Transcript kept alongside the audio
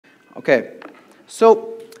Okay,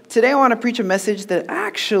 so today I want to preach a message that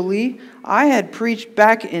actually I had preached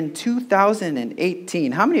back in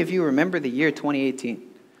 2018. How many of you remember the year 2018?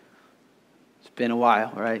 It's been a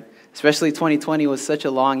while, right? Especially 2020 was such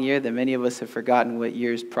a long year that many of us have forgotten what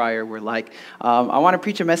years prior were like. I want to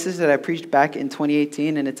preach a message that I preached back in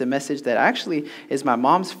 2018, and it's a message that actually is my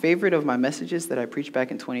mom's favorite of my messages that I preached back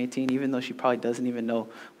in 2018, even though she probably doesn't even know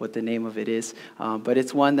what the name of it is. But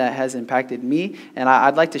it's one that has impacted me, and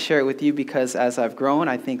I'd like to share it with you because as I've grown,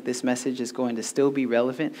 I think this message is going to still be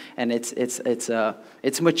relevant, and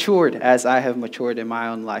it's matured as I have matured in my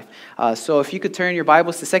own life. So if you could turn your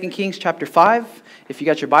Bibles to 2 Kings chapter 5. If you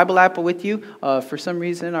got your Bible app with you, for some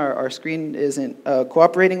reason our screen isn't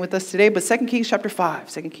cooperating with us today, but 2 Kings chapter 5,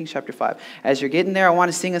 2 Kings chapter 5. As you're getting there, I want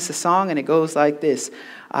to sing us a song, and it goes like this.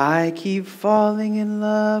 I keep falling in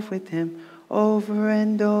love with him over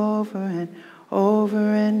and over and over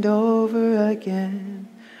and over again.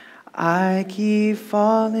 I keep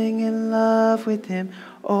falling in love with him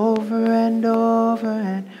over and over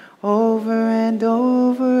and over and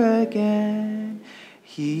over again.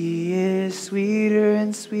 He is sweeter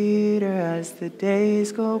and sweeter as the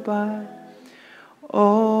days go by.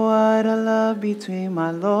 Oh, what a love between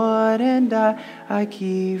my Lord and I. I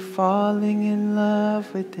keep falling in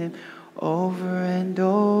love with him over and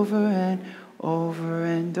over and over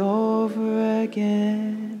and over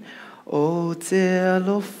again. Oh, te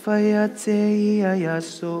alofa te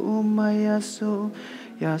yaso uma yaso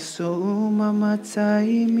uma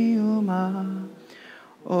matai miuma.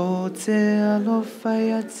 O te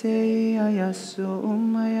alofa te yaso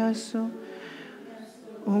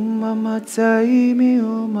uma matai mi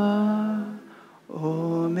uma.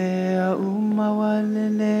 O mea uma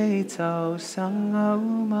walele tau sanga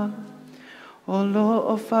uma. O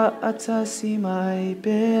lo ofa atasi mai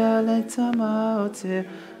bea le tama o te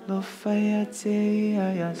lofa te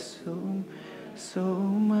yaso so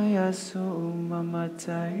uma yaso uma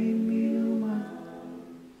matai mi uma.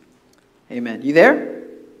 Amen. You there?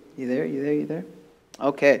 You there?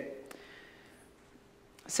 Okay.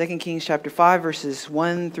 2 Kings chapter 5, verses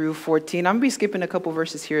 1 through 14. I'm going to be skipping a couple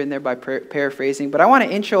verses here and there by paraphrasing, but I want to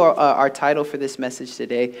intro our title for this message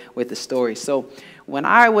today with a story. So when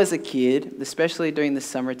I was a kid, especially during the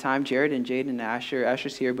summertime, Jared and Jaden and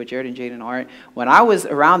Asher's here, but Jared and Jaden aren't. When I was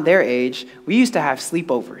around their age, we used to have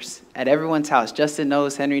sleepovers at everyone's house. Justin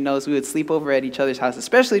knows, Henry knows, we would sleep over at each other's house,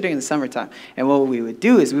 especially during the summertime. And what we would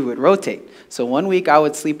do is we would rotate. So one week I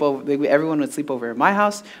would sleep over, everyone would sleep over at my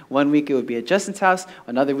house. One week it would be at Justin's house.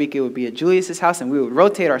 Another week it would be at Julius's house, and we would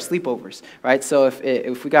rotate our sleepovers, right? So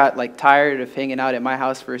if we got like tired of hanging out at my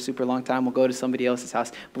house for a super long time, we'll go to somebody else's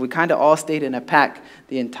house. But we kind of all stayed in a pack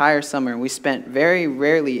the entire summer, and we spent very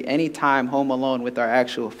rarely any time home alone with our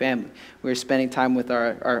actual family. We were spending time with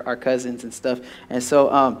our cousins and stuff. And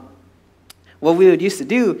so what we would used to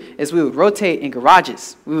do is we would rotate in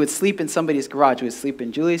garages. We would sleep in somebody's garage. We would sleep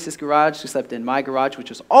in Julius's garage. We slept in my garage, which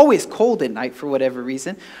was always cold at night for whatever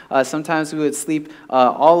reason. Sometimes we would sleep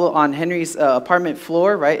all on Henry's apartment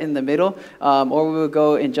floor, right in the middle, or we would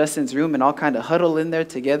go in Justin's room and all kind of huddle in there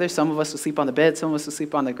together. Some of us would sleep on the bed, some of us would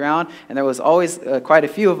sleep on the ground, and there was always quite a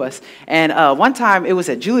few of us. And one time it was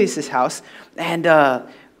at Julius's house, and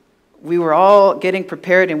we were all getting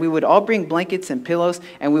prepared, and we would all bring blankets and pillows,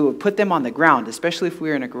 and we would put them on the ground, especially if we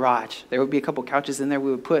were in a garage. There would be a couple couches in there. We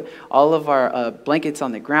would put all of our blankets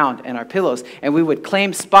on the ground and our pillows, and we would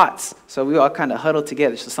claim spots. So we all kind of huddled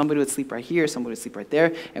together. So somebody would sleep right here, somebody would sleep right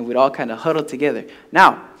there, and we'd all kind of huddle together.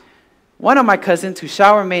 Now, one of my cousins, who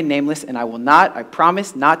shall remain nameless, and I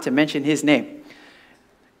promise not to mention his name,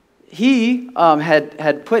 he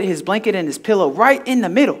had put his blanket and his pillow right in the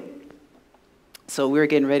middle. So we were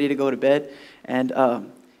getting ready to go to bed, and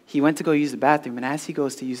he went to go use the bathroom. And as he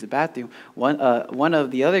goes to use the bathroom, one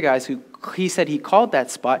of the other guys who he said he called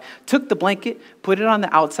that spot took the blanket, put it on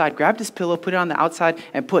the outside, grabbed his pillow, put it on the outside,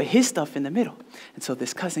 and put his stuff in the middle. And so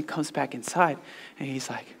this cousin comes back inside, and he's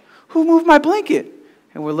like, "Who moved my blanket?"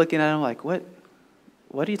 And we're looking at him like, "What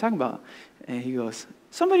are you talking about?" And he goes,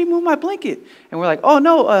 "Somebody moved my blanket." And we're like, "Oh,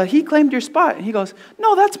 no, he claimed your spot." And he goes,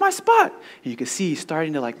 "No, that's my spot." And you can see he's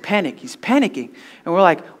starting to like panic. He's panicking. And we're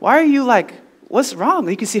like, "Why are you like, what's wrong?" And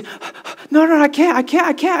you can see, no, I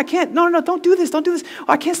can't. No, don't do this. Oh,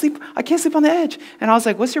 I can't sleep on the edge. And I was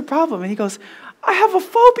like, "What's your problem?" And he goes, "I have a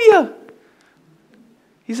phobia."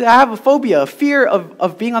 He said, "I have a phobia, a fear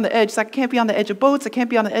of being on the edge. So I can't be on the edge of boats. I can't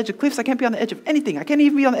be on the edge of cliffs. I can't be on the edge of anything. I can't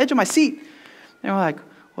even be on the edge of my seat." And we're like,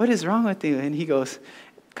 "What is wrong with you?" And he goes,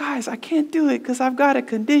 "Guys, I can't do it because I've got a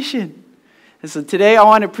condition." And so today I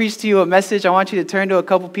want to preach to you a message. I want you to turn to a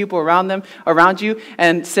couple people around you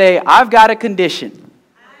and say, "I've got a condition."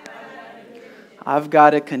 I've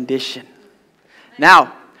got a condition.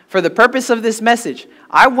 Now, for the purpose of this message,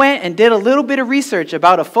 I went and did a little bit of research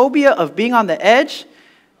about a phobia of being on the edge,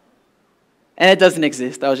 and it doesn't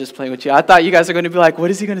exist. I was just playing with you. I thought you guys are going to be like,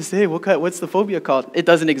 what is he going to say? What's the phobia called? It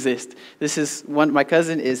doesn't exist. This is my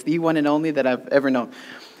cousin is the one and only that I've ever known.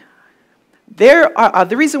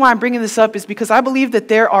 The reason why I'm bringing this up is because I believe that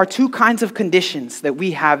there are two kinds of conditions that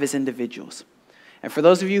we have as individuals. And for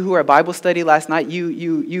those of you who are at Bible study last night,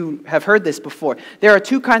 you have heard this before. There are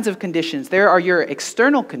two kinds of conditions. There are your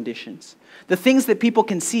external conditions, the things that people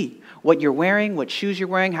can see. What you're wearing, what shoes you're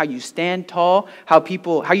wearing, how you stand tall, how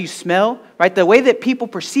you smell, right? The way that people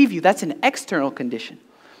perceive you, that's an external condition.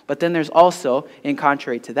 But then there's also, in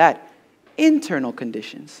contrary to that, internal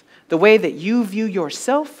conditions. The way that you view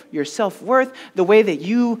yourself, your self-worth, the way that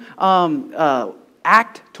you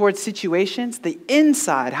act towards situations, the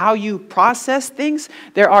inside, how you process things.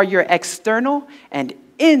 There are your external and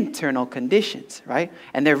internal conditions, right?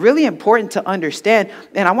 And they're really important to understand.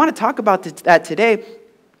 And I want to talk about that today,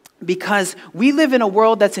 because we live in a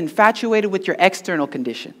world that's infatuated with your external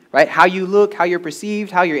condition, right? How you look, how you're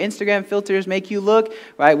perceived, how your Instagram filters make you look,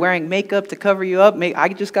 right? Wearing makeup to cover you up. I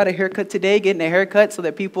just got a haircut today, getting a haircut so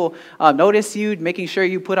that people notice you, making sure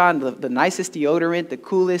you put on the nicest deodorant, the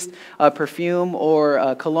coolest perfume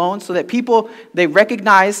or cologne, so that people, they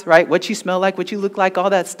recognize, right, what you smell like, what you look like,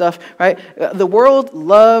 all that stuff, right? The world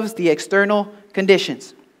loves the external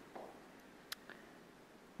conditions.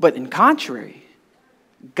 But in contrary,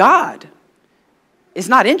 God is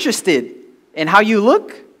not interested in how you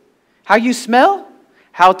look, how you smell,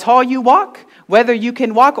 how tall you walk, whether you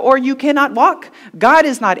can walk or you cannot walk. God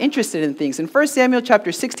is not interested in things. In 1 Samuel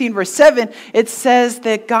chapter 16, verse 7, it says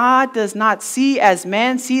that God does not see as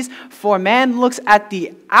man sees, for man looks at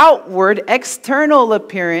the outward, external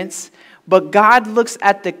appearance, but God looks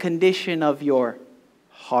at the condition of your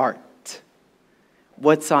heart.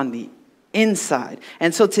 What's on the inside.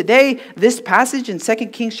 And so today, this passage in 2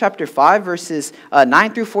 Kings chapter 5, verses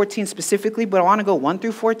 9 through 14 specifically, but I want to go 1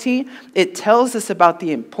 through 14, it tells us about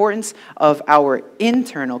the importance of our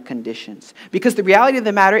internal conditions. Because the reality of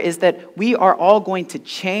the matter is that we are all going to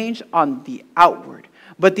change on the outward.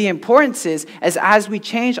 But the importance is, as we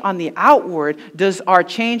change on the outward, does our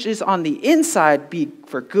changes on the inside be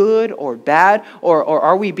for good or bad? Or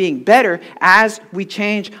are we being better as we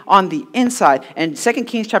change on the inside? And 2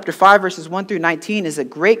 Kings chapter 5, verses 1 through 19 is a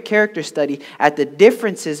great character study at the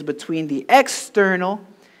differences between the external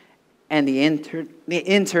and the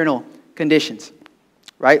internal conditions,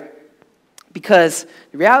 right? Because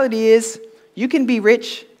the reality is, you can be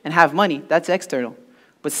rich and have money, that's external,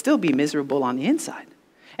 but still be miserable on the inside.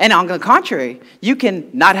 And on the contrary, you can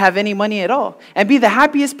not have any money at all and be the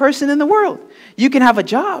happiest person in the world. You can have a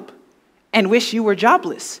job and wish you were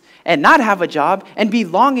jobless, and not have a job and be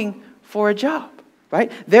longing for a job,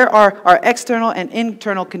 right? There are our external and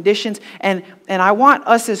internal conditions, and I want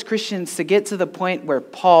us as Christians to get to the point where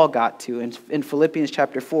Paul got to in Philippians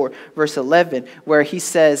chapter 4, verse 11, where he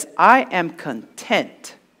says, I am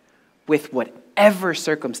content with whatever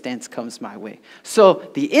circumstance comes my way. So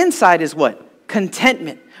the inside is what?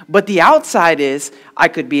 Contentment. But the outside is, I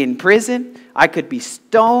could be in prison, I could be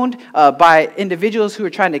stoned by individuals who are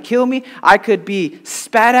trying to kill me, I could be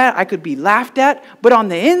spat at, I could be laughed at, but on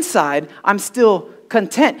the inside, I'm still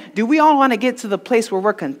content. Do we all want to get to the place where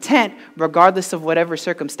we're content regardless of whatever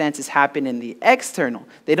circumstances happen in the external?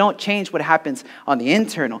 They don't change what happens on the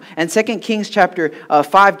internal. And 2 Kings chapter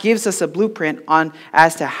 5 gives us a blueprint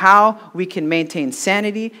as to how we can maintain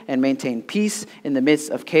sanity and maintain peace in the midst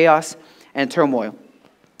of chaos and turmoil.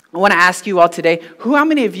 I want to ask you all today, how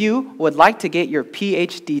many of you would like to get your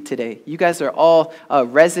PhD today? You guys are all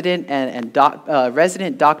resident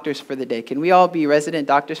resident doctors for the day. Can we all be resident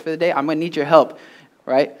doctors for the day? I'm going to need your help,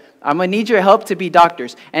 right? I'm going to need your help to be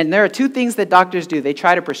doctors. And there are two things that doctors do. They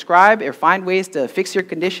try to prescribe or find ways to fix your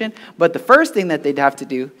condition. But the first thing that they'd have to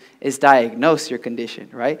do is diagnose your condition,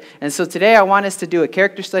 right? And so today I want us to do a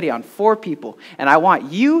character study on 4 people. And I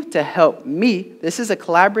want you to help me. This is a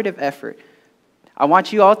collaborative effort. I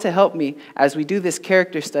want you all to help me as we do this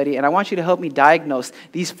character study, and I want you to help me diagnose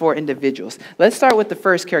these 4 individuals. Let's start with the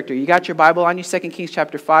first character. You got your Bible on you, 2 Kings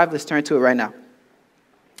chapter 5. Let's turn to it right now.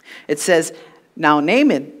 It says, Now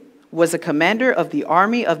Naaman was a commander of the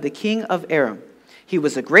army of the king of Aram. He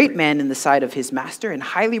was a great man in the sight of his master and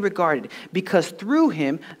highly regarded, because through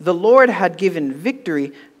him the Lord had given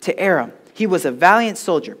victory to Aram. He was a valiant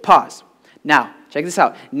soldier. Pause. Now, check this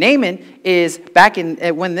out. Naaman is back in,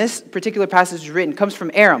 when this particular passage is written, comes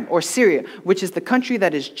from Aram or Syria, which is the country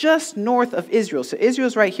that is just north of Israel. So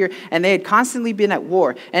Israel's right here, and they had constantly been at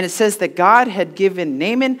war. And it says that God had given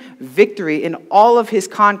Naaman victory in all of his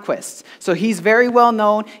conquests. So he's very well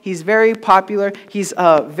known. He's very popular. He's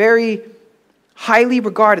very highly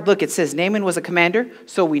regarded. Look, it says Naaman was a commander,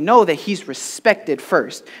 so we know that he's respected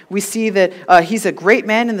first. We see that he's a great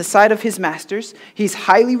man in the sight of his masters. He's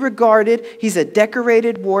highly regarded. He's a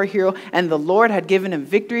decorated war hero, and the Lord had given him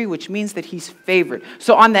victory, which means that he's favored.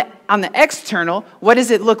 So on the external, what does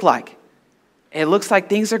it look like? It looks like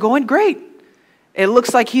things are going great. It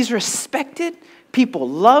looks like he's respected. People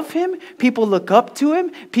love him. People look up to him.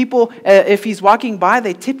 People, if he's walking by,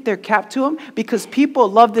 they tip their cap to him because people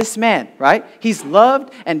love this man, right? He's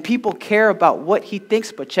loved and people care about what he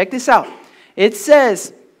thinks. But check this out. It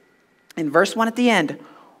says in verse 1 at the end,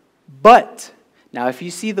 but. Now, if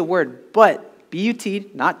you see the word but,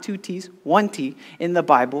 B-U-T, not two T's, one T in the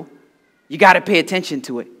Bible, you got to pay attention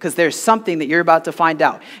to it because there's something that you're about to find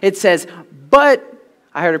out. It says, but,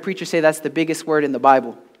 I heard a preacher say that's the biggest word in the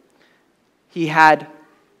Bible. He had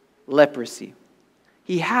leprosy.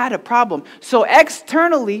 He had a problem. So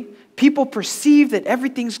externally, people perceive that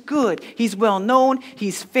everything's good. He's well known.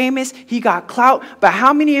 He's famous. He got clout. But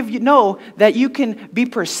how many of you know that you can be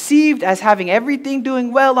perceived as having everything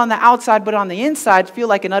doing well on the outside, but on the inside feel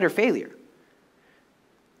like an utter failure?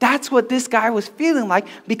 That's what this guy was feeling like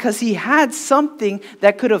because he had something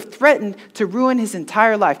that could have threatened to ruin his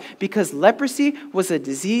entire life. Because leprosy was a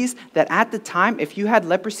disease that at the time, if you had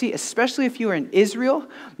leprosy, especially if you were in Israel,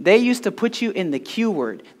 they used to put you in the Q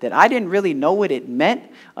word that I didn't really know what it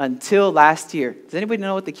meant until last year. Does anybody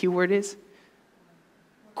know what the Q word is?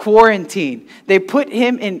 Quarantine. They put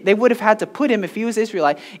him in, they would have had to put him, if he was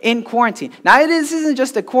Israelite, in quarantine. Now, this isn't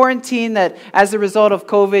just a quarantine that as a result of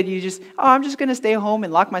COVID, you just, I'm just going to stay home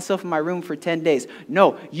and lock myself in my room for 10 days.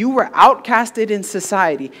 No, you were outcasted in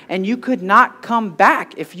society and you could not come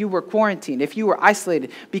back if you were quarantined, if you were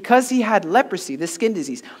isolated, because he had leprosy, the skin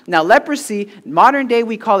disease. Now, leprosy, modern day,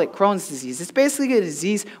 we call it Crohn's disease. It's basically a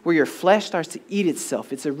disease where your flesh starts to eat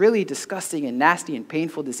itself. It's a really disgusting and nasty and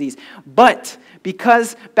painful disease. But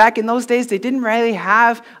because back in those days, they didn't really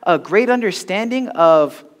have a great understanding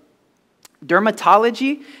of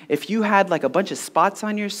dermatology. If you had like a bunch of spots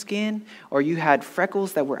on your skin, or you had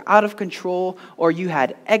freckles that were out of control, or you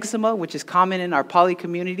had eczema, which is common in our poly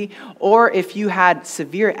community, or if you had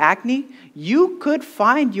severe acne, you could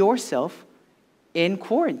find yourself in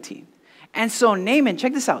quarantine. And so Naaman,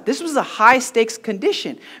 check this out. This was a high-stakes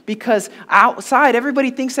condition because outside, everybody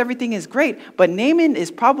thinks everything is great. But Naaman is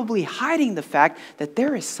probably hiding the fact that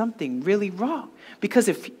there is something really wrong. Because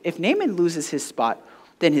if Naaman loses his spot,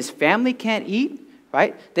 then his family can't eat,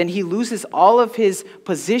 right? Then he loses all of his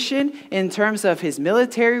position in terms of his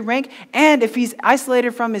military rank. And if he's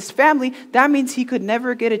isolated from his family, that means he could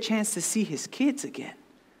never get a chance to see his kids again.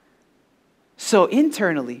 So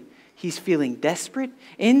internally, he's feeling desperate.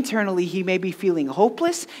 Internally, he may be feeling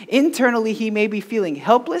hopeless. Internally, he may be feeling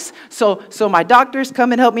helpless. So my doctors,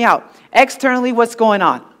 come and help me out. Externally, what's going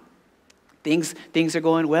on? Things are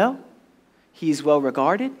going well. He's well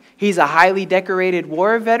regarded. He's a highly decorated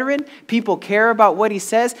war veteran. People care about what he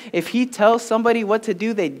says. If he tells somebody what to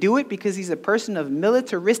do, they do it because he's a person of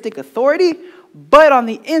militaristic authority. But on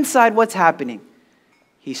the inside, what's happening?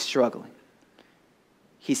 He's struggling.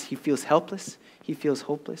 He feels helpless. He feels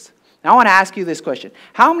hopeless. Now, I want to ask you this question.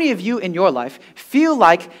 How many of you in your life feel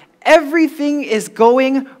like everything is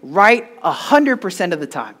going right 100% of the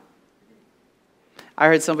time? I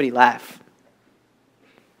heard somebody laugh.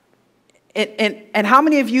 And how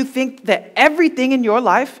many of you think that everything in your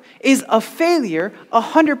life is a failure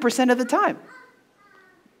 100% of the time?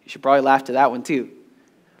 You should probably laugh to that one too.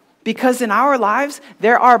 Because in our lives,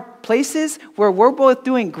 there are places where we're both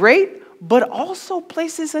doing great, but also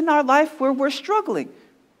places in our life where we're struggling.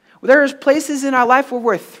 There's places in our life where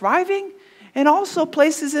we're thriving, and also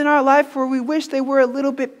places in our life where we wish they were a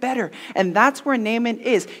little bit better. And that's where Naaman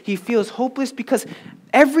is. He feels hopeless because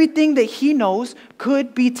everything that he knows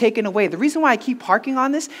could be taken away. The reason why I keep harking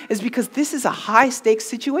on this is because this is a high-stakes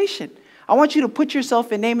situation. I want you to put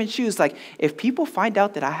yourself in Naaman's shoes. Like, if people find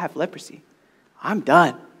out that I have leprosy, I'm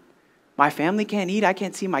done. My family can't eat. I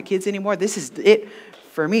can't see my kids anymore. This is it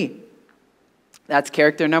for me. That's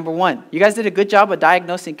character number one. You guys did a good job of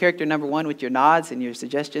diagnosing character number one with your nods and your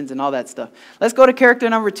suggestions and all that stuff. Let's go to character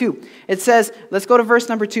number two. It says, let's go to verse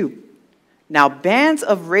number 2. Now, bands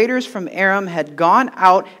of raiders from Aram had gone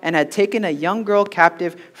out and had taken a young girl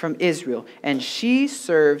captive from Israel, and she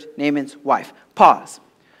served Naaman's wife. Pause.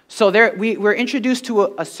 So we're introduced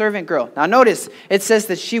to a servant girl. Now notice, it says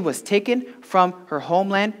that she was taken from her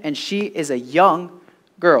homeland and she is a young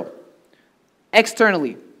girl.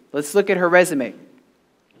 Externally, let's look at her resume.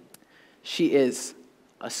 She is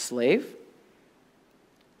a slave.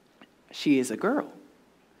 She is a girl.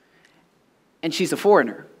 And she's a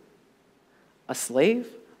foreigner. A slave,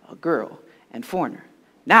 a girl, and foreigner.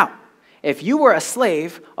 Now, if you were a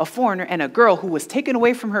slave, a foreigner, and a girl who was taken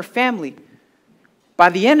away from her family by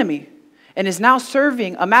the enemy and is now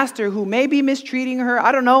serving a master who may be mistreating her,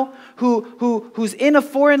 I don't know, who's in a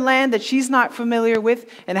foreign land that she's not familiar with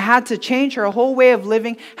and had to change her whole way of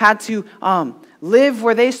living, had to live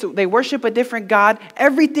where they worship a different God.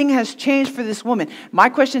 Everything has changed for this woman. My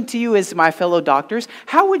question to you is, my fellow doctors,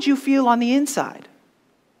 how would you feel on the inside?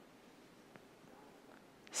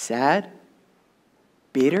 Sad?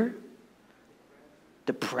 Bitter?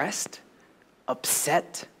 Depressed?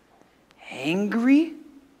 Upset? Angry?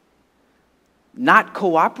 Not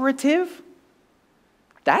cooperative?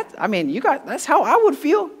 That's how I would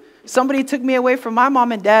feel. Somebody took me away from my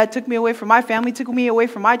mom and dad, took me away from my family, took me away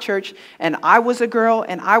from my church, and I was a girl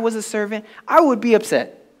and I was a servant. I would be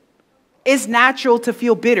upset. It's natural to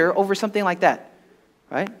feel bitter over something like that,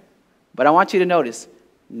 right? But I want you to notice,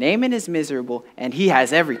 Naaman is miserable and he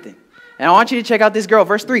has everything. And I want you to check out this girl,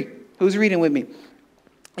 verse 3. Who's reading with me?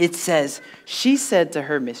 It says, she said to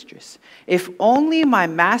her mistress, if only my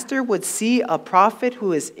master would see a prophet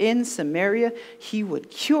who is in Samaria, he would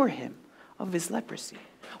cure him of his leprosy.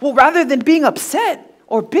 Well, rather than being upset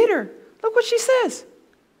or bitter, look what she says.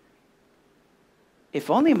 If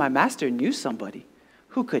only my master knew somebody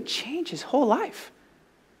who could change his whole life.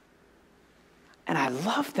 And I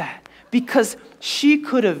love that because she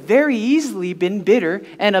could have very easily been bitter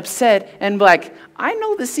and upset and like, I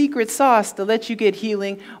know the secret sauce to let you get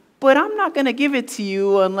healing, but I'm not going to give it to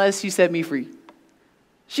you unless you set me free.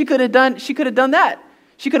 She could have done that.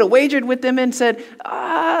 She could have wagered with them and said,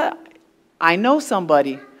 I know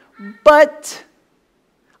somebody, but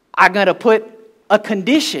I'm going to put a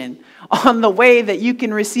condition on the way that you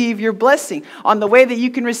can receive your blessing, on the way that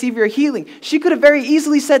you can receive your healing. She could have very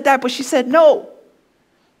easily said that, but she said, no.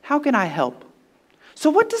 How can I help? So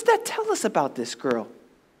what does that tell us about this girl?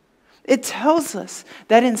 It tells us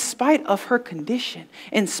that in spite of her condition,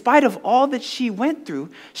 in spite of all that she went through,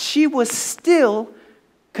 she was still,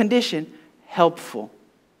 condition, helpful.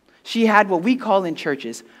 She had what we call in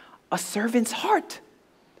churches a servant's heart.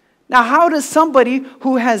 Now, how does somebody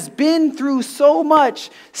who has been through so much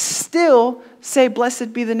still say,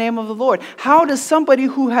 blessed be the name of the Lord? How does somebody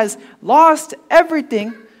who has lost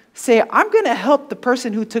everything say, I'm going to help the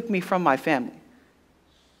person who took me from my family?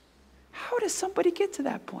 How does somebody get to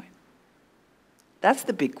that point? That's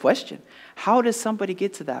the big question. How does somebody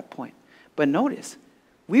get to that point? But notice,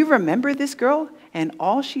 we remember this girl, and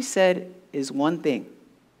all she said is one thing.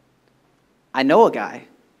 I know a guy.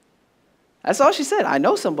 That's all she said. I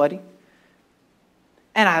know somebody.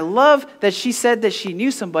 And I love that she said that she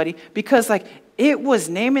knew somebody because it was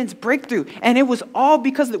Naaman's breakthrough. And it was all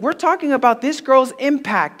because we're talking about this girl's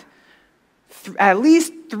impact at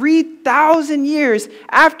least 3,000 years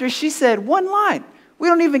after she said one line. We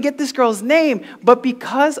don't even get this girl's name, but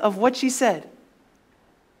because of what she said,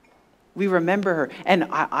 we remember her. And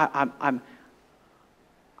I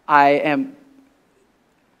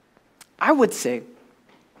would say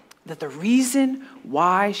that the reason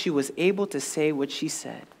why she was able to say what she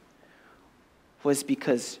said was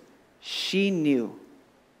because she knew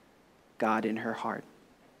God in her heart.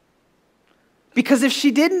 Because if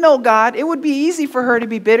she didn't know God, it would be easy for her to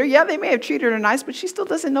be bitter. Yeah, they may have treated her nice, but she still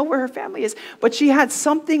doesn't know where her family is. But she had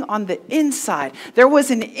something on the inside. There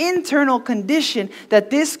was an internal condition that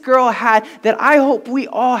this girl had that I hope we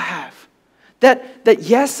all have. That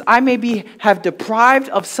yes, I may have deprived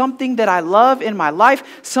of something that I love in my life,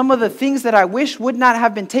 some of the things that I wish would not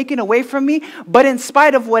have been taken away from me, but in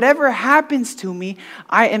spite of whatever happens to me,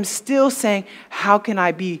 I am still saying, how can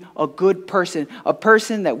I be a good person, a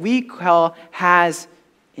person that we call has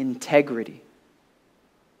integrity?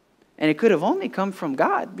 And it could have only come from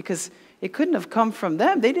God because it couldn't have come from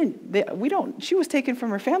them. She was taken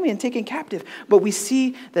from her family and taken captive. But we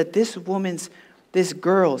see that this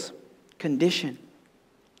girl's condition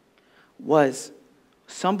was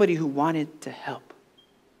somebody who wanted to help.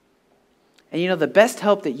 And the best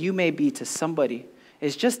help that you may be to somebody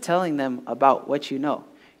is just telling them about what you know.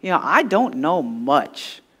 I don't know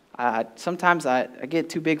much. Sometimes I get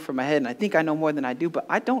too big for my head and I think I know more than I do, but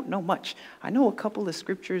I don't know much. I know a couple of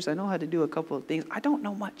scriptures. I know how to do a couple of things. I don't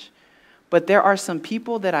know much. But there are some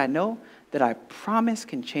people that I know that I promise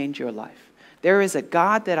can change your life. There is a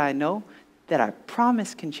God that I know that I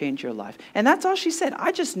promise can change your life. And that's all she said.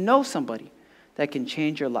 I just know somebody that can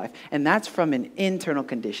change your life. And that's from an internal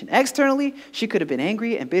condition. Externally, she could have been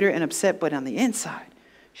angry and bitter and upset, but on the inside,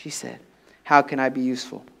 she said, how can I be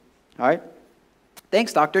useful? All right.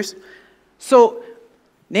 Thanks, doctors. So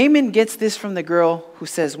Naaman gets this from the girl who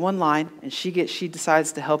says one line, and she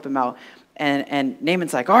decides to help him out. And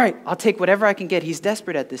Naaman's like, all right, I'll take whatever I can get. He's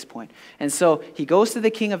desperate at this point. And so he goes to the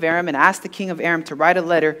king of Aram and asks the king of Aram to write a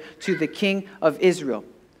letter to the king of Israel,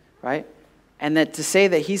 right? And that to say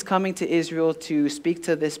that he's coming to Israel to speak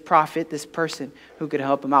to this prophet, this person who could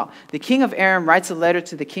help him out. The king of Aram writes a letter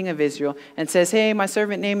to the king of Israel and says, hey, my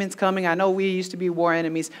servant Naaman's coming. I know we used to be war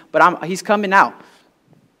enemies, but he's coming out.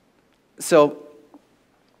 So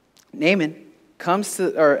Naaman comes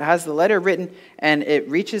to, or has the letter written, and it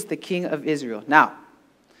reaches the king of Israel. Now,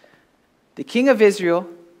 the king of Israel,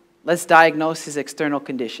 let's diagnose his external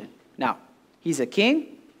condition. Now, he's a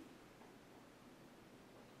king.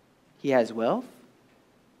 He has wealth.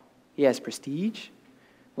 He has prestige.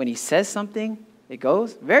 When he says something, it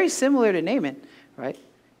goes. Very similar to Naaman, right?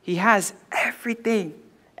 He has everything.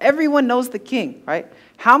 Everyone knows the king, right?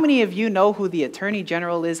 How many of you know who the Attorney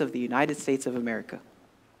General is of the United States of America?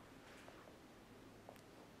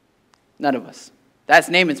 None of us. That's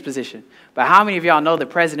Naaman's position. But how many of y'all know the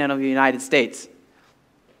President of the United States?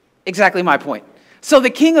 Exactly my point. So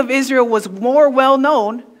the king of Israel was more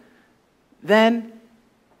well-known than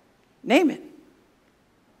Naaman.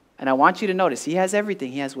 And I want you to notice, he has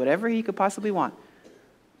everything. He has whatever he could possibly want.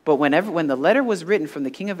 But when the letter was written from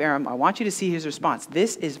the king of Aram, I want you to see his response.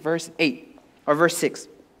 This is verse 8, or verse 6.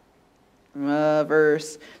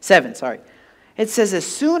 Verse 7, sorry. It says, as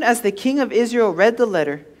soon as the king of Israel read the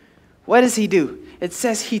letter, what does he do? It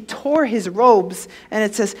says he tore his robes, and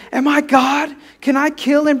it says, am I God? Can I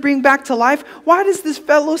kill and bring back to life? Why does this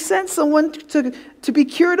fellow send someone to be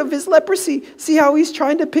cured of his leprosy? See how he's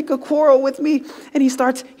trying to pick a quarrel with me? And he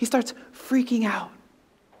starts freaking out.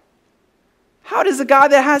 How does a guy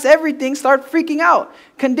that has everything start freaking out?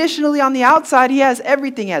 Conditionally on the outside, he has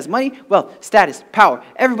everything. He has money, wealth, status, power.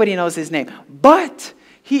 Everybody knows his name. But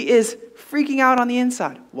he is freaking out on the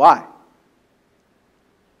inside. Why?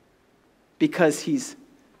 Because he's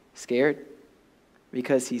scared,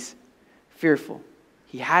 because he's fearful.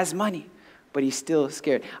 He has money, but he's still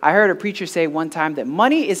scared. I heard a preacher say one time that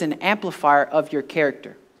money is an amplifier of your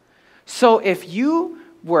character. So if you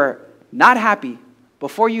were not happy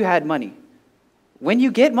before you had money, when you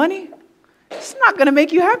get money, it's not going to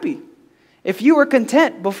make you happy. If you were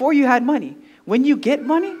content before you had money, when you get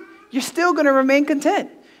money, you're still going to remain content.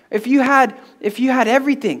 If you had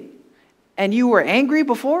everything and you were angry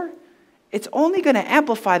before, it's only going to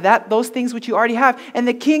amplify those things which you already have. And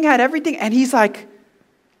the king had everything, and he's like,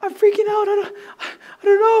 I'm freaking out. I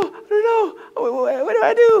don't know. What do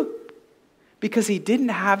I do? Because he didn't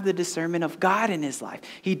have the discernment of God in his life.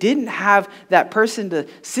 He didn't have that person to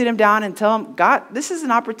sit him down and tell him, God, this is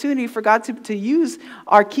an opportunity for God to use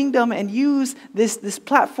our kingdom and use this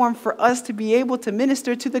platform for us to be able to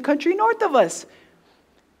minister to the country north of us.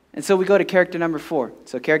 And so we go to character number 4.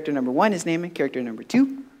 So character number 1 is Naaman. Character number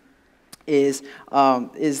 2 is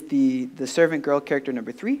the servant girl. Character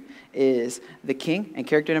number 3 is the king. And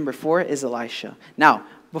character number 4 is Elisha. Now,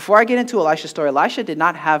 before I get into Elisha's story, Elisha did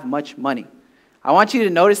not have much money. I want you to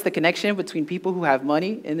notice the connection between people who have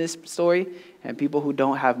money in this story and people who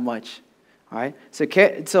don't have much. All right.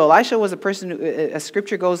 So Elisha was a person who, as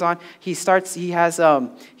scripture goes on, he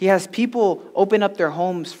has people open up their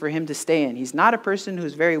homes for him to stay in. He's not a person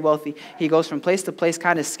who's very wealthy. He goes from place to place,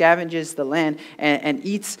 kind of scavenges the land and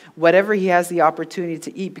eats whatever he has the opportunity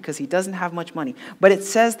to eat because he doesn't have much money. But it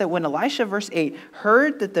says that when Elisha, verse 8,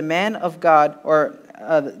 heard that the man of God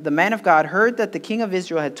heard that the king of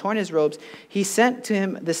Israel had torn his robes, he sent to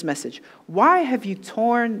him this message. Why have you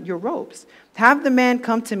torn your robes? Have the man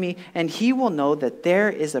come to me, and he will know that there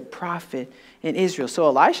is a prophet in Israel. So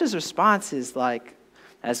Elisha's response is like,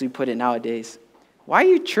 as we put it nowadays, why are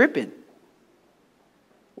you tripping?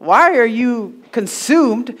 Why are you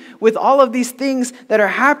consumed with all of these things that are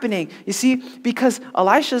happening? You see, because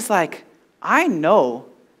Elisha's like, I know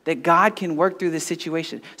that God can work through this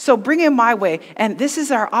situation. So bring him my way, and this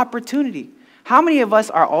is our opportunity. How many of us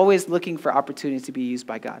are always looking for opportunities to be used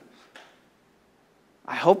by God?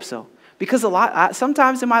 I hope so. Because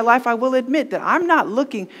sometimes in my life, I will admit that I'm not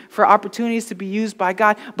looking for opportunities to be used by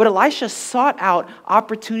God, but Elisha sought out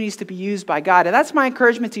opportunities to be used by God. And that's my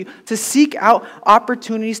encouragement to you, to seek out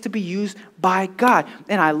opportunities to be used by God.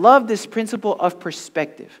 And I love this principle of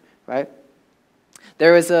perspective, right?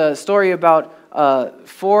 There was a story about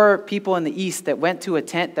 4 people in the East that went to a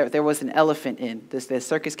tent that there was an elephant in. The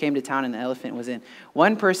circus came to town and the elephant was in.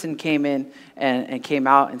 One person came in and came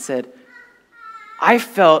out and said, I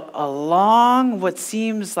felt along what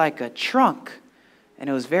seems like a trunk, and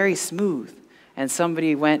it was very smooth. And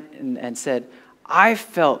somebody went and said, I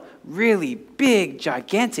felt really big,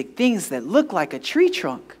 gigantic things that look like a tree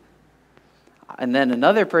trunk. And then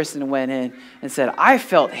another person went in and said, I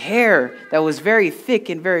felt hair that was very thick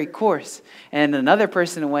and very coarse. And another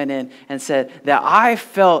person went in and said that I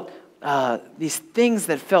felt these things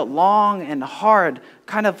that felt long and hard,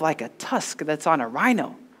 kind of like a tusk that's on a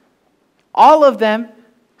rhino. All of them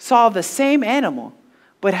saw the same animal,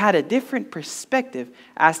 but had a different perspective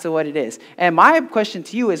as to what it is. And my question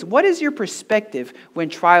to you is, what is your perspective when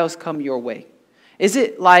trials come your way? Is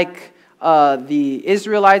it like the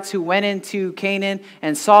Israelites who went into Canaan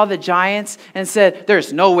and saw the giants and said,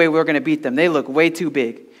 there's no way we're going to beat them. They look way too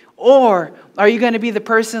big. Or are you going to be the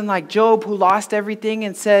person like Job who lost everything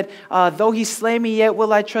and said, though he slay me, yet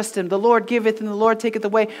will I trust him. The Lord giveth and the Lord taketh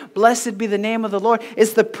away. Blessed be the name of the Lord.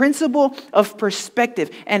 It's the principle of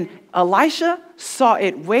perspective. And Elisha saw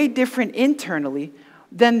it way different internally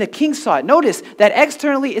than the king saw it. Notice that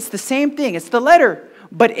externally it's the same thing. It's the letter.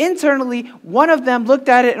 But internally, one of them looked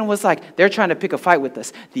at it and was like, they're trying to pick a fight with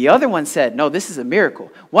us. The other one said, no, this is a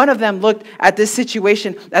miracle. One of them looked at this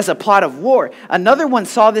situation as a plot of war. Another one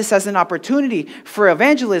saw this as an opportunity for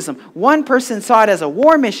evangelism. One person saw it as a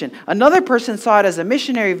war mission. Another person saw it as a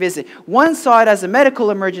missionary visit. One saw it as a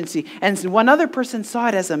medical emergency. And one other person saw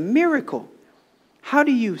it as a miracle. How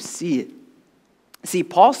do you see it? See,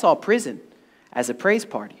 Paul saw prison as a praise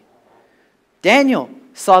party. Daniel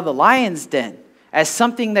saw the lion's den as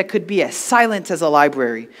something that could be as silent as a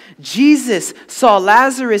library. Jesus saw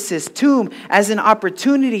Lazarus' tomb as an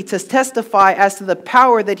opportunity to testify as to the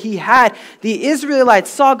power that he had. The Israelites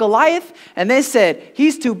saw Goliath and they said,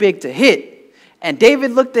 he's too big to hit. And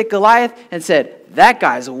David looked at Goliath and said, that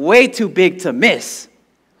guy's way too big to miss.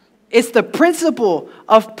 It's the principle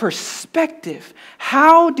of perspective.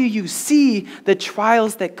 How do you see the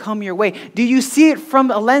trials that come your way? Do you see it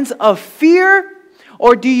from a lens of fear?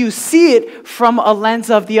 Or do you see it from a lens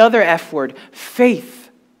of the other F word, faith?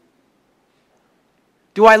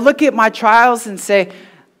 Do I look at my trials and say,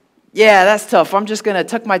 yeah, that's tough. I'm just going to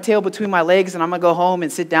tuck my tail between my legs and I'm going to go home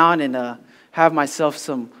and sit down and have myself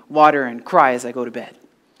some water and cry as I go to bed?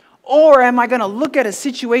 Or am I going to look at a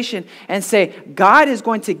situation and say, God is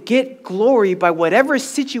going to get glory by whatever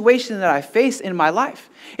situation that I face in my life?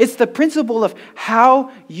 It's the principle of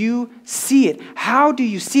how you see it. How do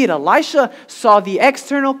you see it? Elisha saw the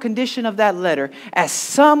external condition of that letter as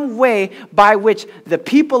some way by which the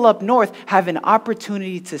people up north have an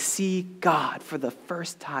opportunity to see God for the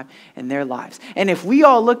first time in their lives. And if we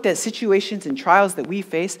all looked at situations and trials that we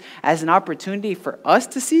face as an opportunity for us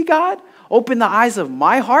to see God, open the eyes of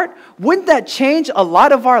my heart, wouldn't that change a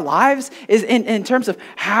lot of our lives in terms of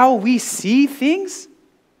how we see things?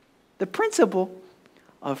 The principle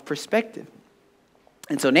of perspective.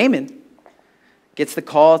 And so Naaman gets the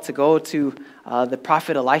call to go to the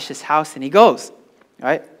prophet Elisha's house, and he goes,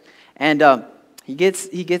 right? And he gets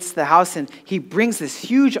to the house, and he brings this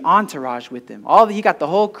huge entourage with him. He got the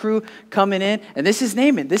whole crew coming in, and this is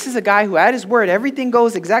Naaman. This is a guy who, at his word, everything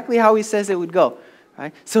goes exactly how he says it would go.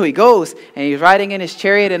 Right? So he goes and he's riding in his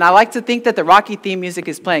chariot, and I like to think that the Rocky theme music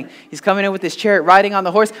is playing. He's coming in with his chariot, riding on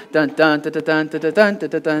the horse. Dun dun dun dun dun dun dun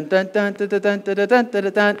dun dun dun dun dun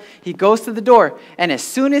dun dun. He goes to the door, and as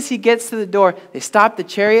soon as he gets to the door, they stop the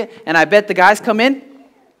chariot, and I bet the guys come in.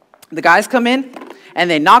 The guys come in, and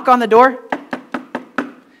they knock on the door.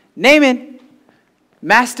 Naaman,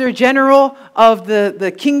 Master General of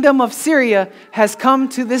the kingdom of Syria, has come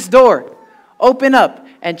to this door. Open up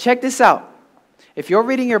and check this out. If you're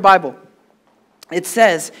reading your Bible, it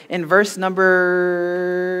says in verse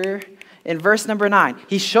number 9,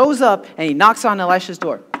 he shows up and he knocks on Elisha's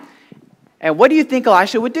door. And what do you think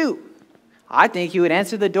Elisha would do? I think he would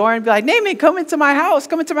answer the door and be like, Naaman, come into my house,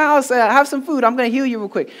 have some food, I'm going to heal you real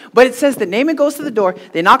quick. But it says that Naaman goes to the door,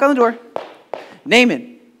 they knock on the door.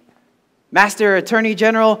 Naaman, Master Attorney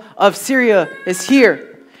General of Syria, is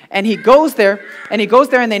here. And he goes there and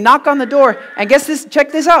they knock on the door, and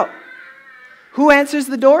check this out. Who answers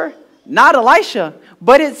the door? Not Elisha,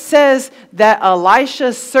 but it says that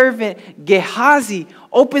Elisha's servant Gehazi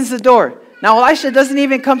opens the door. Now Elisha doesn't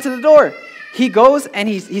even come to the door. He goes and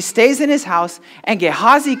he stays in his house, and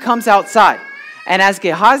Gehazi comes outside. And as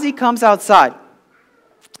Gehazi comes outside,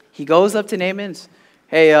 he goes up to Naaman.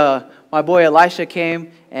 Hey, my boy Elisha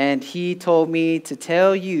came and he told me to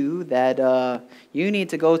tell you that you need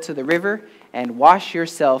to go to the river and wash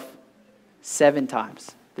yourself 7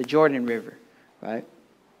 times. The Jordan River, right?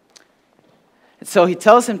 And so he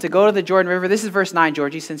tells him to go to the Jordan River. This is verse 9,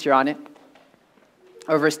 Georgie, since you're on it.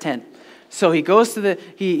 Or verse 10. So he goes to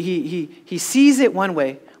he sees it one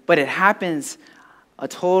way, but it happens a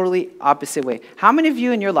totally opposite way. How many of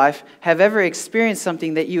you in your life have ever experienced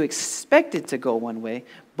something that you expected to go one way,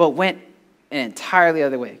 but went an entirely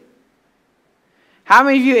other way? How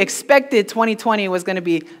many of you expected 2020 was going to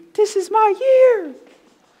be, this is my year.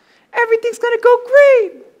 Everything's going to go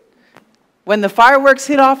great. When the fireworks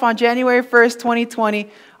hit off on January 1st, 2020,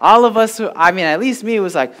 all of us, at least me,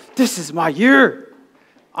 was like, this is my year.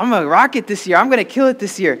 I'm going to rock it this year. I'm going to kill it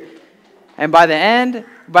this year. And by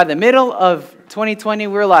the middle of 2020,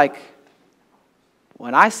 we're like,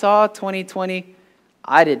 when I saw 2020,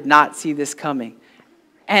 I did not see this coming.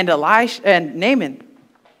 And Naaman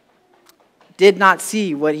did not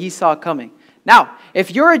see what he saw coming. Now,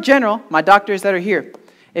 if you're a general, my doctors that are here,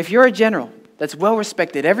 if you're a general that's well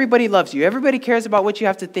respected, everybody loves you, everybody cares about what you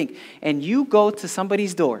have to think, and you go to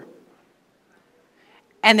somebody's door,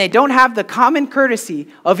 and they don't have the common courtesy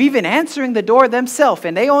of even answering the door themselves,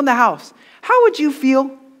 and they own the house, how would you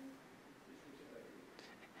feel?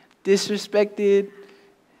 Disrespected,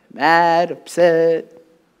 mad, upset,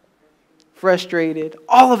 frustrated,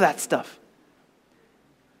 all of that stuff.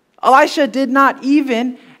 Elisha did not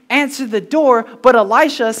even answer the door, but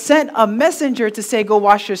Elisha sent a messenger to say, go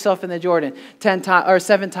wash yourself in the Jordan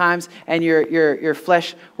 7 times, and your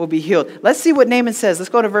flesh will be healed. Let's see what Naaman says. Let's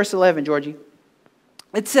go to verse 11, Georgie.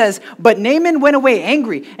 It says, but Naaman went away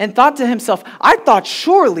angry and thought to himself, I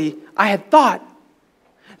had thought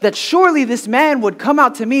that surely this man would come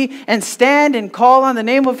out to me and stand and call on the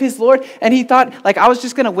name of his Lord. And he thought, like, I was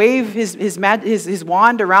just going to wave his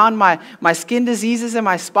wand around my skin diseases and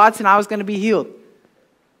my spots, and I was going to be healed.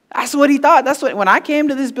 That's what he thought. When I came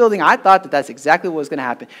to this building, I thought that's exactly what was going to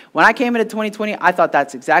happen. When I came into 2020, I thought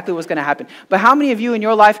that's exactly what was going to happen. But how many of you in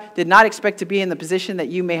your life did not expect to be in the position that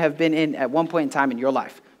you may have been in at one point in time in your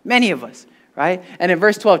life? Many of us, right? And in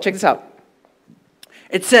verse 12, check this out.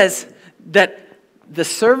 It says that the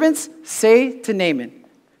servants say to Naaman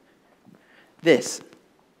this.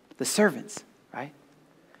 The servants, right?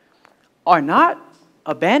 Are not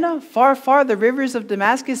Abana, far the rivers of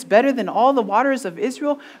Damascus, better than all the waters of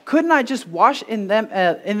Israel? Couldn't I just wash in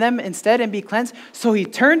them instead and be cleansed? So he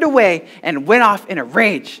turned away and went off in a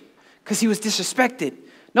rage because he was disrespected.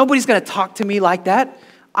 Nobody's going to talk to me like that.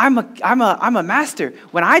 I'm a master.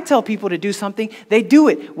 When I tell people to do something, they do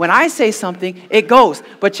it. When I say something, it goes.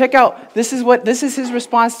 But check out, this is his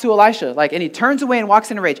response to Elisha. And he turns away and walks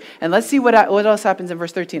in a rage. And let's see what else happens in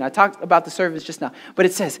verse 13. I talked about the servants just now. But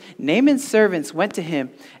it says, Naaman's servants went to him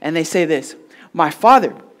and they say this, my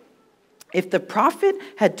father, if the prophet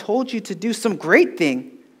had told you to do some great thing,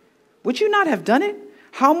 would you not have done it?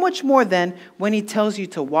 How much more then when he tells you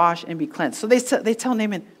to wash and be cleansed? So they tell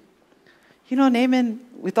Naaman, Naaman,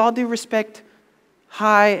 with all due respect,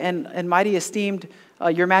 high and mighty esteemed,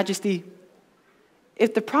 your majesty,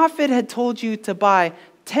 if the prophet had told you to buy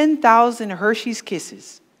 10,000 Hershey's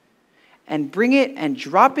Kisses and bring it and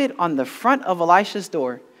drop it on the front of Elisha's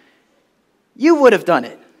door, you would have done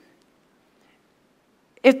it.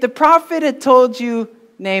 If the prophet had told you,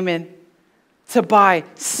 Naaman, to buy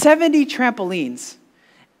 70 trampolines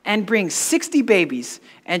and bring 60 babies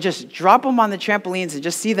and just drop them on the trampolines and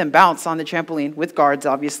just see them bounce on the trampoline with guards,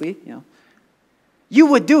 obviously, you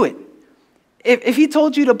would do it. If he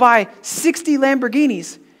told you to buy 60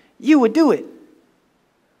 Lamborghinis, you would do it.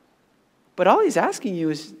 But all he's asking you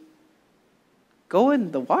is go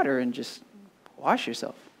in the water and just wash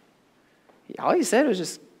yourself. All he said was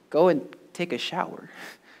just go and take a shower.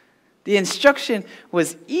 The instruction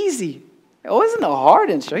was easy. It wasn't a hard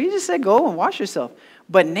instruction. He just said go and wash yourself.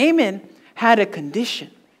 But Naaman had a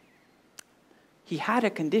condition. He had a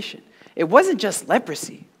condition. It wasn't just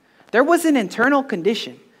leprosy. There was an internal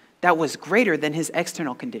condition that was greater than his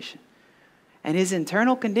external condition. And his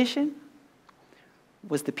internal condition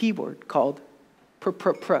was the P word called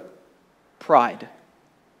pride.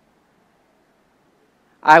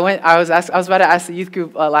 I was about to ask the youth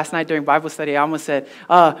group last night during Bible study. I almost said,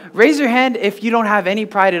 raise your hand if you don't have any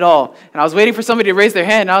pride at all. And I was waiting for somebody to raise their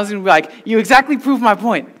hand. And I was going to be like, you exactly proved my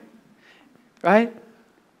point. Right?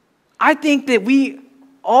 I think that we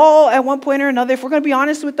all, at one point or another, if we're going to be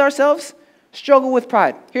honest with ourselves, struggle with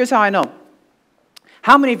pride. Here's how I know.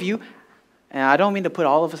 How many of you, and I don't mean to put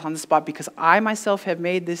all of us on the spot because I myself have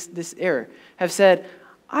made this error, have said,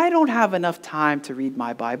 I don't have enough time to read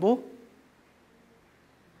my Bible.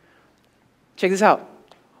 Check this out.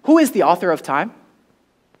 Who is the author of time?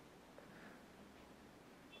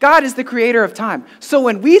 God is the creator of time. So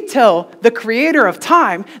when we tell the creator of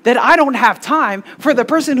time that I don't have time for the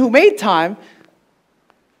person who made time,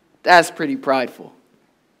 that's pretty prideful.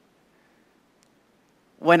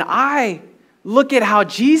 When I look at how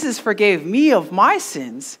Jesus forgave me of my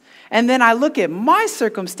sins, and then I look at my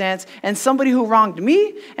circumstance and somebody who wronged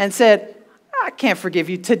me and said, I can't forgive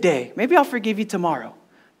you today. Maybe I'll forgive you tomorrow.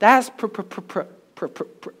 That's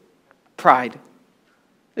pride.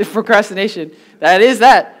 It's procrastination. That is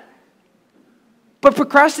that. But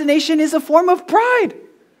procrastination is a form of pride.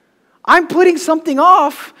 I'm putting something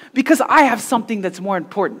off because I have something that's more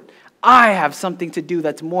important. I have something to do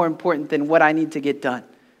that's more important than what I need to get done.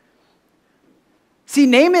 See,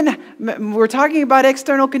 Naaman, we're talking about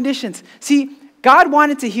external conditions. See, God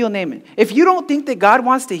wanted to heal Naaman. If you don't think that God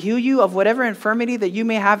wants to heal you of whatever infirmity that you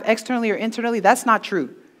may have externally or internally, that's not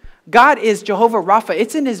true. God is Jehovah Rapha.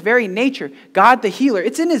 It's in his very nature, God the healer.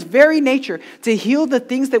 It's in his very nature to heal the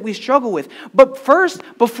things that we struggle with. But first,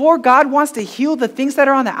 before God wants to heal the things that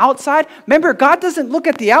are on the outside, remember, God doesn't look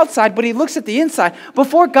at the outside, but he looks at the inside.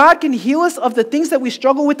 Before God can heal us of the things that we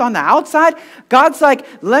struggle with on the outside, God's like,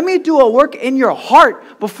 let me do a work in your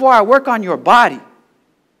heart before I work on your body.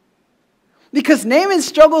 Because Naaman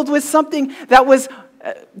struggled with something that was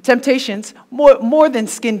temptations more than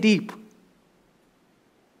skin deep.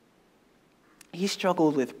 He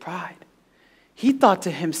struggled with pride. He thought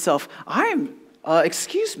to himself, I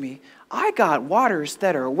got waters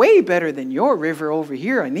that are way better than your river over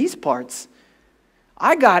here in these parts.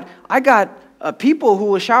 I got people who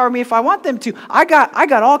will shower me if I want them to. I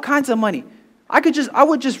got all kinds of money. I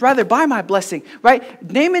would just rather buy my blessing, right?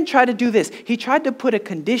 Naaman tried to do this. He tried to put a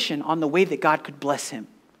condition on the way that God could bless him.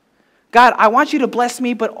 God, I want you to bless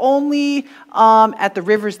me, but only at the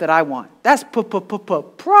rivers that I want. That's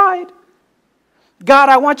pride. God,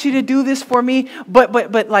 I want you to do this for me,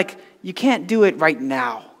 but like, you can't do it right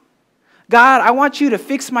now. God, I want you to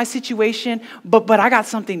fix my situation, but I got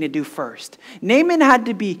something to do first. Naaman had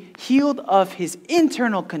to be healed of his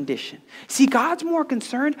internal condition. See, God's more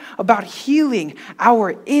concerned about healing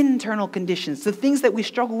our internal conditions, the things that we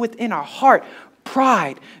struggle with in our heart: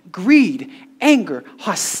 pride, greed, anger,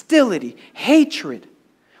 hostility, hatred.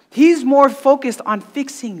 He's more focused on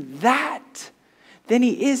fixing that than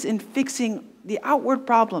he is in fixing the outward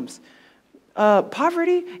problems.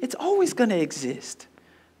 Poverty, it's always going to exist.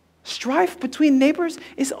 Strife between neighbors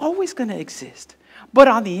is always going to exist. But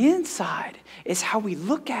on the inside is how we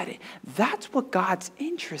look at it. That's what God's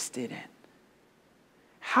interested in.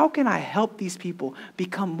 How can I help these people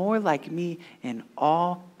become more like me in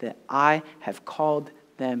all that I have called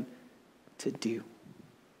them to do?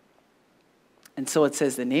 And so it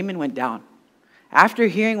says that Naaman went down. After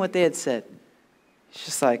hearing what they had said, he's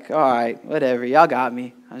just like, all right, whatever, y'all got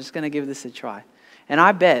me. I'm just going to give this a try. And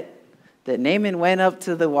I bet that Naaman went up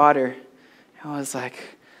to the water and was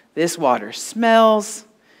like, this water smells.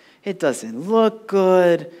 It doesn't look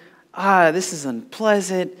good. This is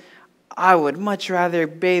unpleasant. I would much rather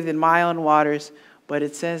bathe in my own waters. But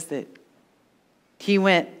it says that he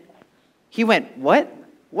went what?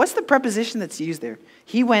 What's the preposition that's used there?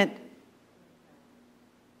 He went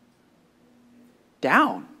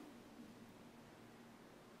down.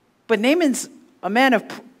 But Naaman's a man of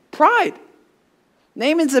pride.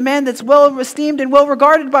 Naaman's a man that's well esteemed and well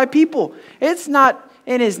regarded by people. It's not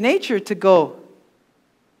in his nature to go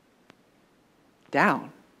down.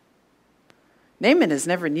 Naaman has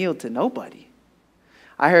never kneeled to nobody.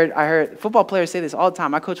 I heard football players say this all the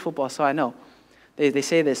time. I coach football, so I know. They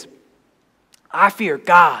say this: I fear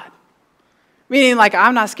God. Meaning, like,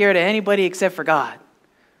 I'm not scared of anybody except for God.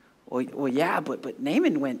 Well, yeah, but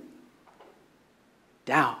Naaman went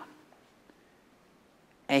down.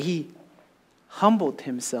 And he humbled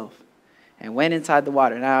himself and went inside the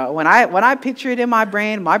water. Now, when I picture it in my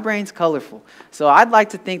brain's colorful. So I'd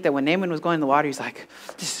like to think that when Naaman was going in the water, he's like,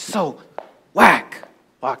 this is so whack.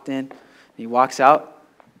 Walked in, he walks out,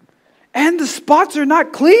 and the spots are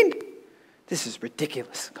not clean. This is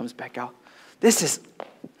ridiculous. Comes back out.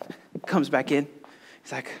 Comes back in.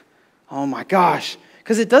 He's like, oh my gosh.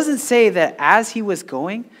 Because it doesn't say that as he was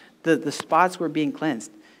going, the spots were being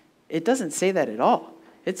cleansed. It doesn't say that at all.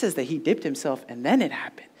 It says that he dipped himself and then it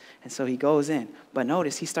happened. And so he goes in. But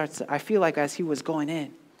notice I feel like as he was going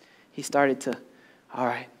in, he started to, all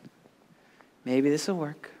right, maybe this will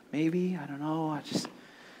work. Maybe, I don't know, I just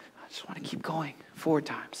want to keep going 4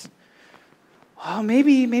 times. Oh,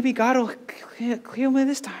 maybe God will heal me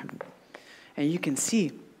this time. And you can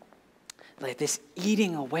see like this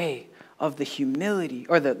eating away of the humility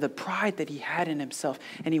or the pride that he had in himself.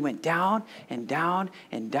 And he went down and down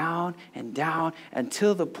and down and down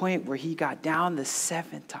until the point where he got down the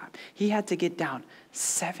 7th time. He had to get down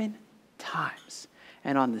 7 times.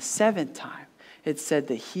 And on the 7th time, it said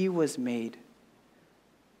that he was made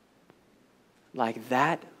like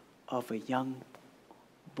that of a young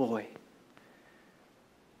boy.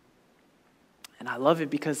 And I love it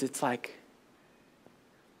because it's like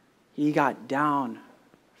he got down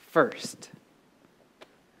first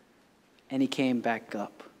and he came back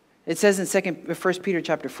up. It says in 1 Peter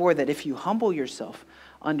chapter 4 that if you humble yourself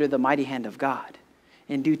under the mighty hand of God,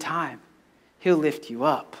 in due time, he'll lift you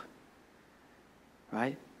up.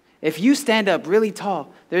 Right? If you stand up really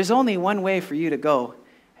tall, there's only one way for you to go,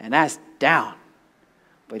 and that's down.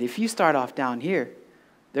 But if you start off down here,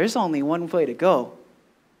 there's only one way to go,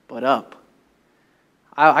 but up.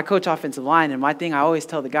 I coach offensive line, and my thing I always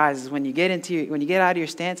tell the guys is when you get out of your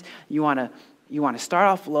stance, you want to start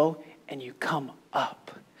off low and you come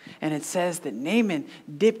up. And it says that Naaman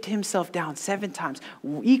dipped himself down 7 times,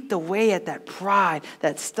 eked away at that pride,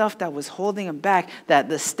 that stuff that was holding him back, that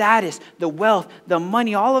the status, the wealth, the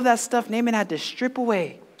money, all of that stuff Naaman had to strip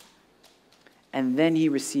away. And then he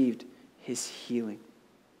received his healing.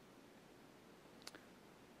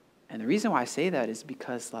 And the reason why I say that is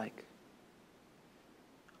because,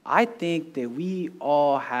 I think that we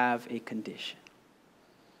all have a condition.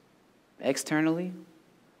 Externally,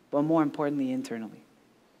 but more importantly, internally.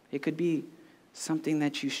 It could be something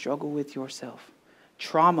that you struggle with yourself.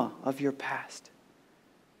 Trauma of your past.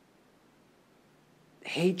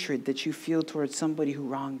 Hatred that you feel towards somebody who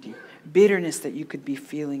wronged you. Bitterness that you could be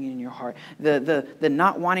feeling in your heart. The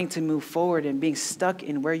not wanting to move forward and being stuck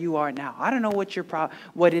in where you are now. I don't know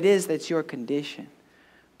what it is that's your condition.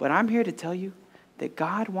 But I'm here to tell you that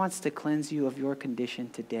God wants to cleanse you of your condition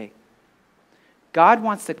today. God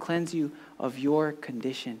wants to cleanse you of your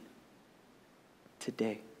condition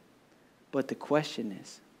today. But the question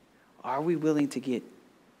is, are we willing to get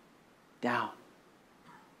down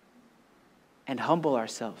and humble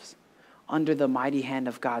ourselves under the mighty hand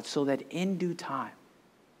of God so that in due time,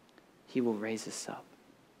 he will raise us up?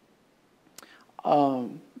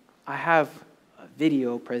 I have a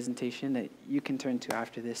video presentation that you can turn to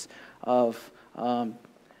after this of, I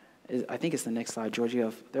think it's the next slide, Georgie,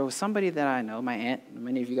 there was somebody that I know, my aunt,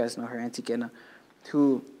 many of you guys know her, Auntie Kenna,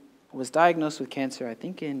 who was diagnosed with cancer, I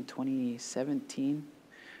think in 2017,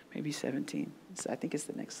 maybe 17. I think it's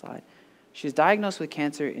the next slide. She was diagnosed with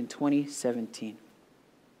cancer in 2017.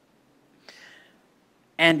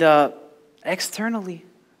 And externally,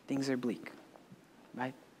 things are bleak,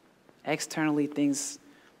 right? Externally,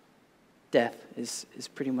 death is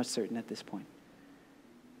pretty much certain at this point.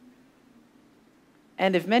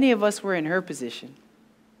 And if many of us were in her position,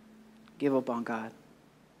 give up on God.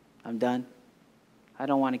 I'm done. I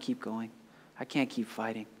don't want to keep going. I can't keep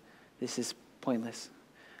fighting. This is pointless.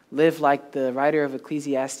 Live like the writer of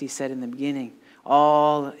Ecclesiastes said in the beginning,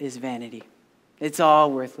 all is vanity. It's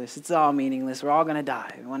all worthless. It's all meaningless. We're all going to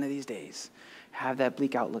die one of these days. Have that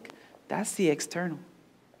bleak outlook. That's the external.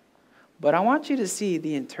 But I want you to see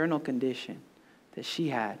the internal condition that she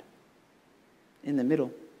had in the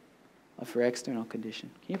middle of her external condition.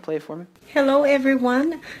 Can you play it for me? Hello,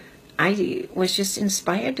 everyone. I was just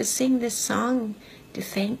inspired to sing this song to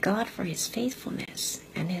thank God for his faithfulness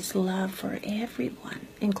and his love for everyone,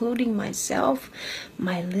 including myself,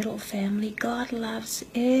 my little family. God loves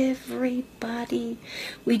everybody.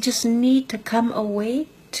 We just need to come awake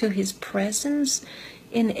to his presence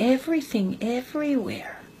in everything,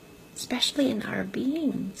 everywhere, especially in our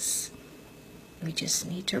beings. We just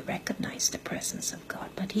need to recognize the presence of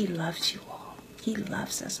God, but he loves you all. He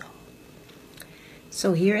loves us all.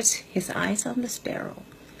 So here's his eyes on the sparrow.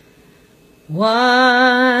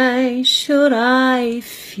 Why should I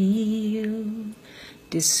feel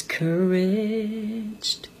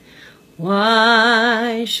discouraged?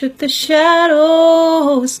 Why should the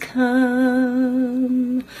shadows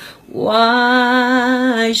come?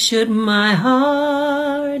 Why should my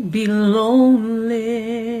heart be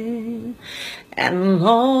lonely and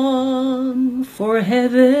long for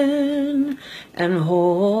heaven and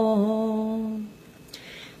home?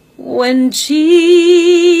 When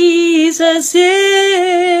Jesus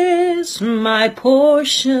is my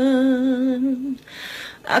portion,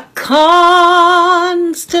 a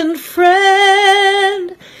constant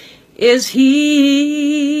friend is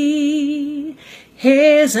he.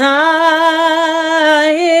 His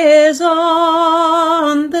eye is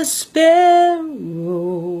on the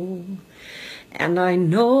sparrow, and I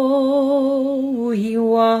know he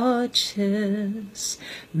watches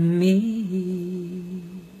me.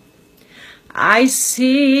 I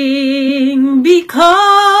sing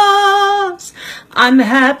because I'm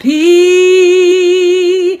happy.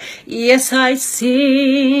 Yes, I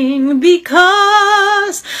sing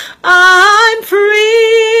because I'm free.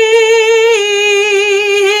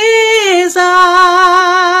 His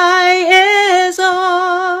eye is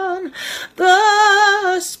on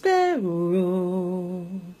the sparrow,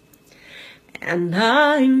 and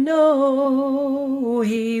I know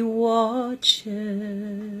he watches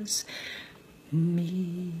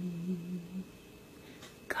me.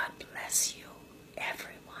 God bless you,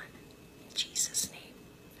 everyone. In Jesus' name,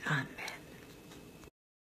 amen.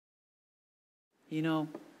 You know,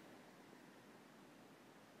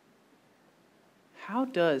 how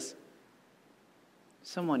does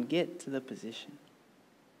someone get to the position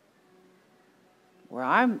where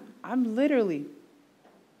I'm literally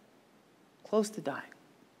close to dying?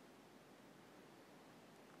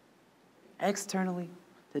 Externally,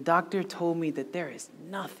 the doctor told me that there is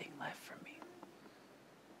nothing left for me.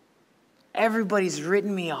 Everybody's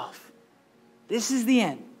written me off. This is the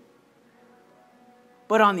end.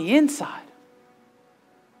 But on the inside,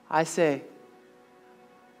 I say,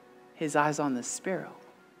 his eye's on the sparrow.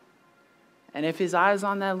 And if his eye's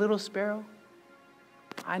on that little sparrow,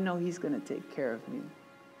 I know he's going to take care of me.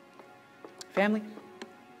 Family,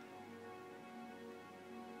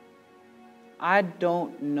 I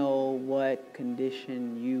don't know what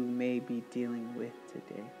condition you may be dealing with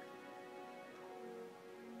today.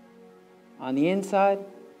 On the inside,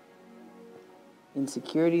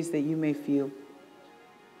 insecurities that you may feel,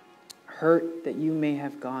 hurt that you may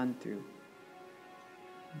have gone through.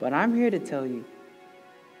 But I'm here to tell you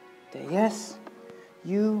that yes,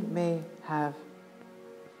 you may have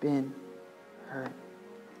been hurt.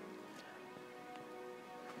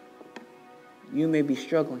 You may be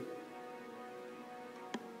struggling.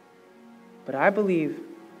 But I believe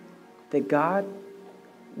that God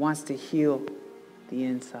wants to heal the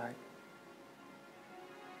inside.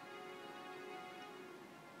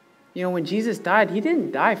 You know, when Jesus died, he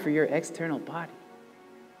didn't die for your external body.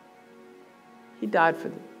 He died for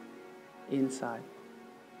the inside.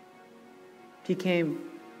 He came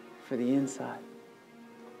for the inside.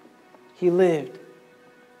 He lived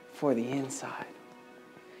for the inside.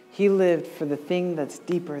 He lived for the thing that's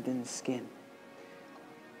deeper than the skin.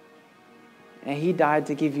 And he died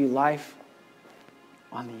to give you life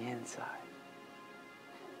on the inside.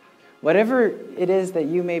 Whatever it is that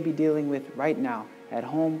you may be dealing with right now, at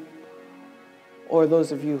home, or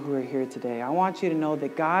those of you who are here today, I want you to know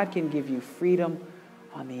that God can give you freedom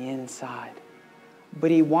on the inside.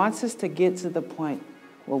 But he wants us to get to the point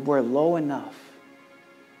where we're low enough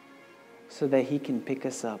so that he can pick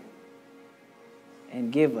us up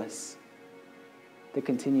and give us the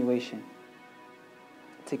continuation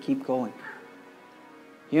to keep going.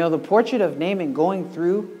 You know, the portrait of Naaman going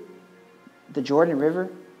through the Jordan River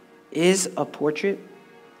is a portrait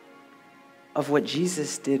of what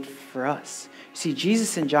Jesus did for us. See,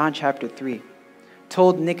 Jesus in John chapter 3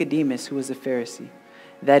 told Nicodemus, who was a Pharisee,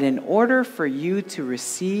 that in order for you to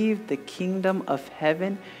receive the kingdom of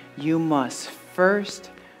heaven, you must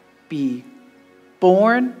first be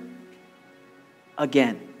born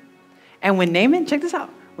again. And when Naaman, check this out,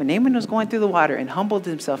 when Naaman was going through the water and humbled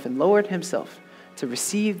himself and lowered himself to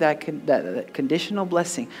receive that conditional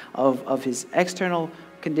blessing of his external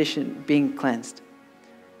condition being cleansed,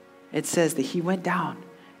 it says that he went down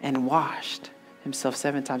and washed himself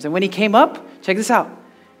 7 times. And when he came up, check this out,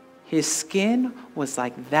 his skin was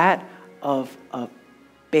like that of a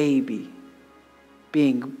baby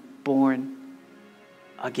being born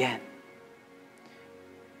again.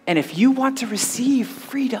 And if you want to receive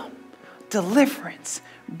freedom, deliverance,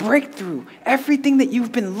 breakthrough, everything that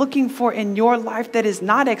you've been looking for in your life that is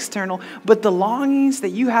not external, but the longings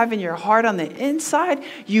that you have in your heart on the inside,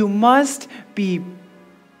 you must be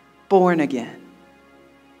born again.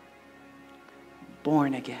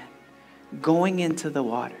 Born again. Going into the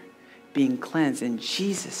water, being cleansed. And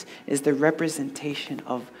Jesus is the representation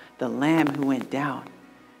of the Lamb who went down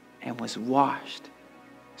and was washed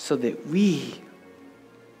so that we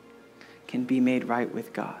can be made right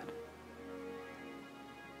with God.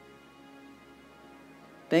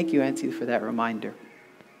 Thank you, Auntie, for that reminder.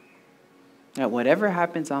 That whatever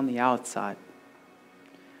happens on the outside,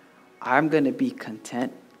 I'm going to be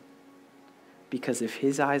content because if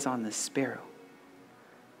his eye's on the sparrow,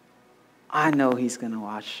 I know he's going to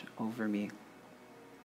watch over me